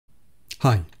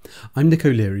Hi, I'm Nick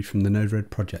O'Leary from the Node-RED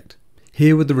project,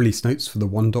 here with the release notes for the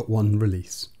 1.1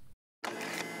 release.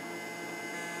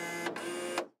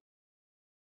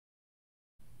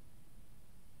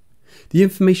 The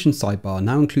information sidebar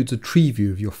now includes a tree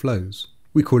view of your flows.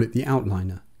 We call it the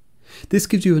outliner. This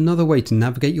gives you another way to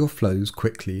navigate your flows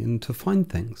quickly and to find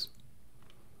things.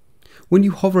 When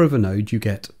you hover over a node, you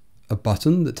get a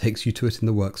button that takes you to it in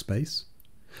the workspace,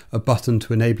 a button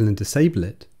to enable and disable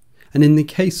it, and in the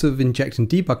case of Inject and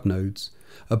Debug nodes,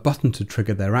 a button to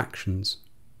trigger their actions.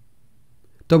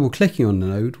 Double-clicking on the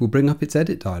node will bring up its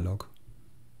edit dialog.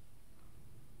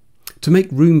 To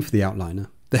make room for the outliner,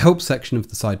 the help section of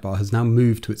the sidebar has now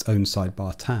moved to its own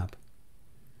sidebar tab.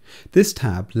 This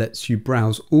tab lets you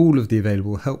browse all of the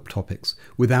available help topics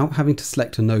without having to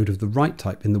select a node of the right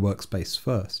type in the workspace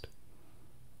first.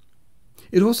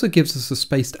 It also gives us a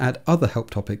space to add other help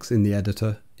topics in the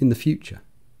editor in the future.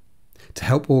 To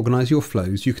help organise your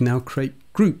flows, you can now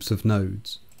create groups of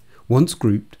nodes. Once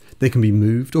grouped, they can be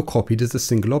moved or copied as a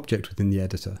single object within the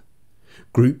editor.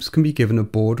 Groups can be given a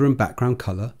border and background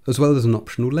colour, as well as an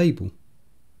optional label.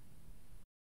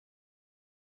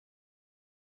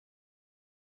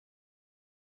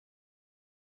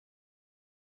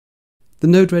 The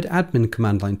Node-RED admin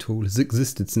command line tool has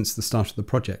existed since the start of the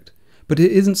project, but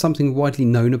it isn't something widely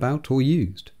known about or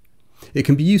used. It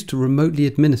can be used to remotely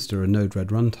administer a Node-RED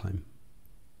runtime.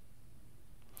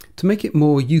 To make it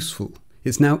more useful,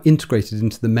 it's now integrated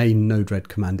into the main Node-RED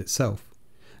command itself,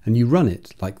 and you run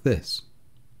it like this.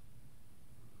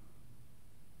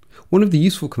 One of the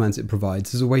useful commands it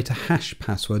provides is a way to hash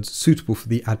passwords suitable for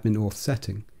the admin auth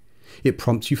setting. It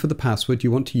prompts you for the password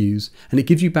you want to use, and it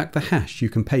gives you back the hash you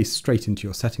can paste straight into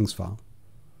your settings file.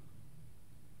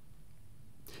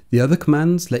 The other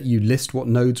commands let you list what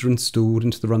nodes are installed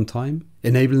into the runtime,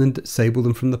 enable and disable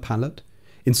them from the palette,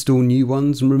 install new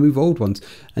ones and remove old ones,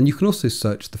 and you can also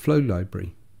search the flow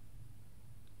library.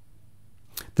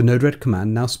 The Node-RED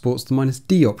command now sports the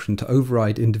 -d option to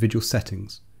override individual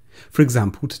settings. For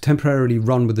example, to temporarily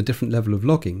run with a different level of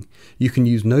logging, you can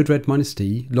use Node-RED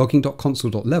 -d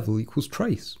logging.console.level equals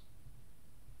trace.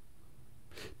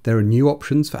 There are new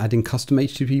options for adding custom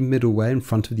HTTP middleware in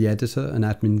front of the editor and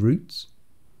admin routes,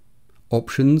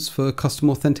 options for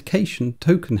custom authentication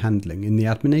token handling in the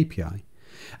admin API,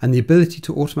 and the ability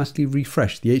to automatically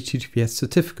refresh the HTTPS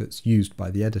certificates used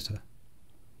by the editor.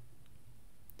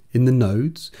 In the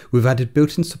nodes, we've added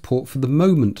built-in support for the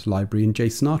moment library in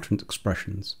JSON utterance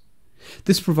expressions.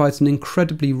 This provides an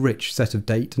incredibly rich set of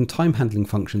date and time handling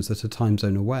functions that are time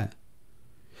zone aware.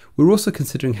 We're also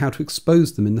considering how to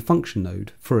expose them in the function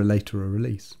node for a later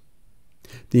release.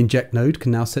 The Inject node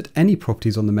can now set any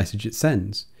properties on the message it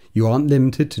sends. You aren't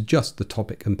limited to just the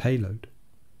topic and payload.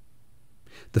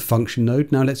 The function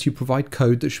node now lets you provide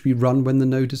code that should be run when the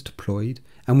node is deployed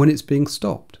and when it's being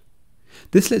stopped.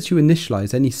 This lets you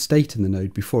initialize any state in the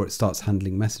node before it starts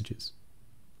handling messages.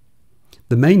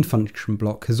 The main function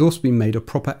block has also been made a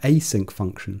proper async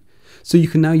function, so you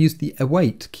can now use the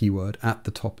await keyword at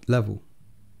the top level.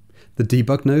 The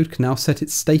debug node can now set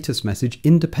its status message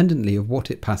independently of what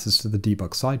it passes to the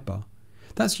debug sidebar.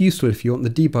 That's useful if you want the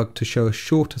debug to show a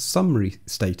shorter summary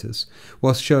status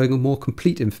whilst showing a more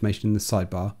complete information in the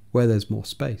sidebar where there's more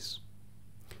space.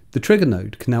 The trigger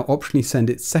node can now optionally send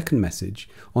its second message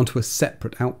onto a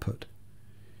separate output.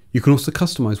 You can also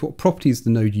customize what properties the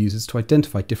node uses to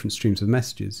identify different streams of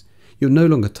messages. You're no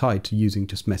longer tied to using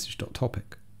just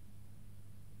message.topic.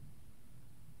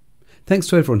 Thanks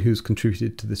to everyone who's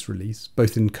contributed to this release,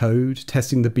 both in code,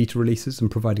 testing the beta releases and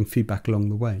providing feedback along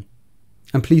the way.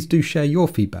 And please do share your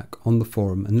feedback on the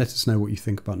forum and let us know what you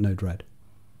think about Node-RED.